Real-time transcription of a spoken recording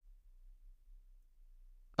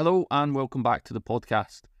Hello and welcome back to the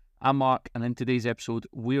podcast. I'm Mark, and in today's episode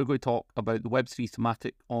we're going to talk about the Web3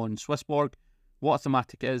 thematic on SwissBorg, what a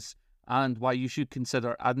thematic is, and why you should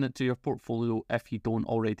consider adding it to your portfolio if you don't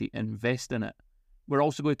already invest in it. We're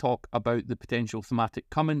also going to talk about the potential thematic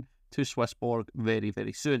coming to SwissBorg very,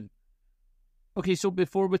 very soon. Okay, so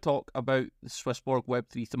before we talk about the SwissBorg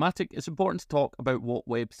Web3 thematic, it's important to talk about what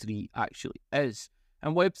Web3 actually is.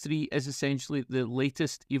 And Web3 is essentially the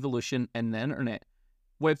latest evolution in the internet.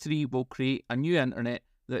 Web3 will create a new internet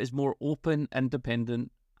that is more open,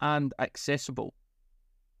 independent, and accessible.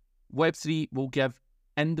 Web3 will give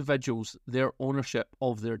individuals their ownership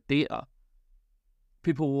of their data.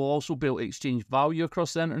 People will also be able to exchange value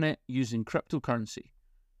across the internet using cryptocurrency.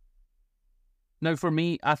 Now, for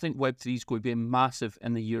me, I think Web3 is going to be massive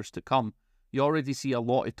in the years to come. You already see a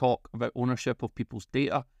lot of talk about ownership of people's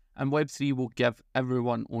data, and Web3 will give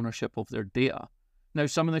everyone ownership of their data. Now,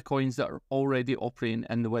 some of the coins that are already operating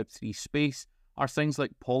in the Web3 space are things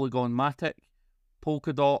like Polygon-Matic,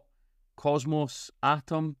 Polkadot, Cosmos,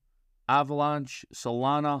 Atom, Avalanche,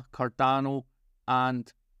 Solana, Cardano, and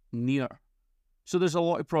Near. So there's a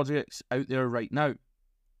lot of projects out there right now.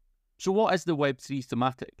 So what is the Web3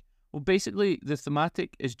 thematic? Well, basically, the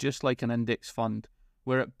thematic is just like an index fund,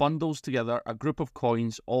 where it bundles together a group of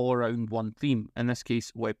coins all around one theme, in this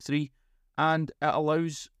case Web3, and it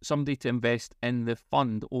allows somebody to invest in the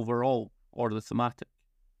fund overall, or the thematic.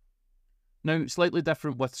 Now, slightly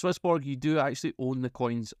different with SwissBorg, you do actually own the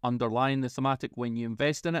coins underlying the thematic when you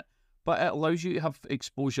invest in it, but it allows you to have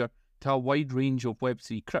exposure to a wide range of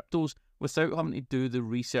Web3 cryptos without having to do the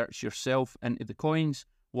research yourself into the coins,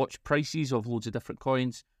 watch prices of loads of different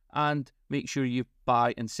coins, and make sure you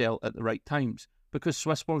buy and sell at the right times, because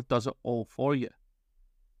SwissBorg does it all for you.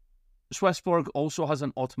 SwissBorg also has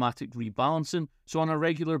an automatic rebalancing, so on a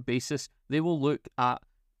regular basis, they will look at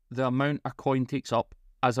the amount a coin takes up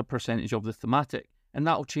as a percentage of the thematic, and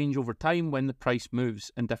that will change over time when the price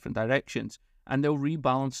moves in different directions, and they'll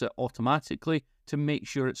rebalance it automatically to make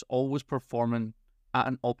sure it's always performing at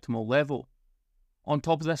an optimal level. On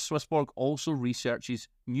top of this, SwissBorg also researches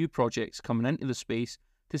new projects coming into the space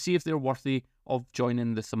to see if they're worthy of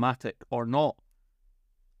joining the thematic or not.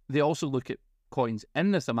 They also look at coins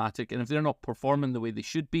in the thematic, and if they're not performing the way they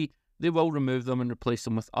should be, they will remove them and replace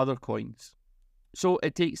them with other coins. So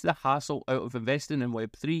it takes the hassle out of investing in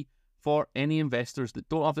Web3 for any investors that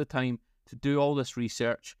don't have the time to do all this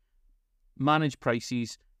research, manage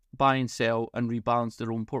prices, buy and sell, and rebalance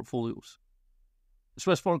their own portfolios.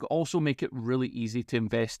 SwissBorg also make it really easy to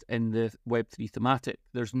invest in the Web3 thematic.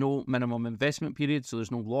 There's no minimum investment period, so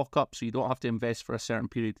there's no lockup, so you don't have to invest for a certain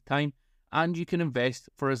period of time, and you can invest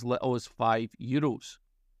for as little as €5.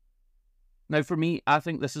 Now, for me, I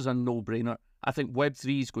think this is a no-brainer. I think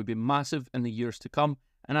Web3 is going to be massive in the years to come,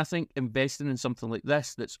 and I think investing in something like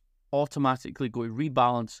this that's automatically going to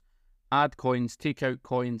rebalance, add coins, take out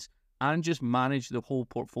coins, and just manage the whole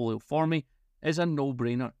portfolio for me is a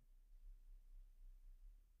no-brainer.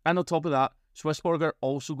 And on top of that, SwissBorg are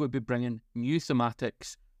also going to be bringing new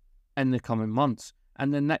thematics in the coming months.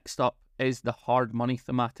 And the next up is the hard money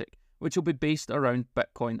thematic, which will be based around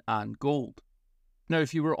Bitcoin and gold. Now,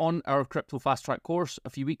 if you were on our Crypto Fast Track course a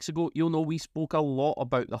few weeks ago, you'll know we spoke a lot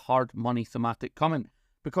about the hard money thematic coming,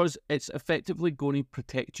 because it's effectively going to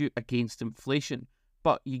protect you against inflation,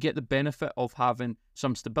 but you get the benefit of having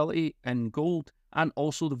some stability in gold and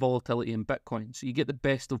also the volatility in Bitcoin. So you get the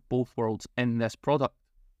best of both worlds in this product.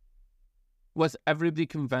 With everybody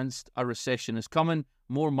convinced a recession is coming,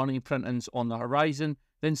 more money printings on the horizon,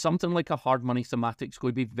 then something like a hard money thematic is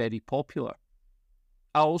going to be very popular.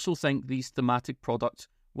 I also think these thematic products,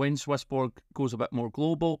 when SwissBorg goes a bit more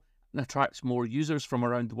global and attracts more users from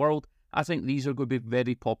around the world, I think these are going to be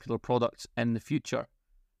very popular products in the future,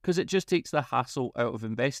 because it just takes the hassle out of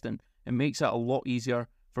investing and makes it a lot easier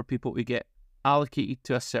for people to get allocated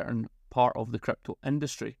to a certain part of the crypto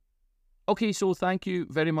industry. Okay, so thank you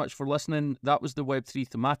very much for listening. That was the Web3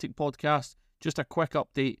 Thematic podcast. Just a quick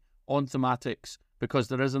update on thematics, because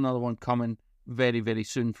there is another one coming very, very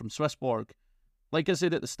soon from SwissBorg. Like I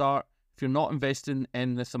said at the start, if you're not investing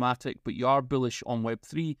in the thematic, but you are bullish on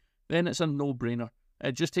Web3, then it's a no-brainer.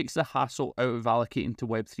 It just takes the hassle out of allocating to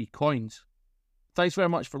Web3 coins. Thanks very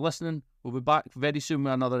much for listening. We'll be back very soon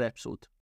with another episode.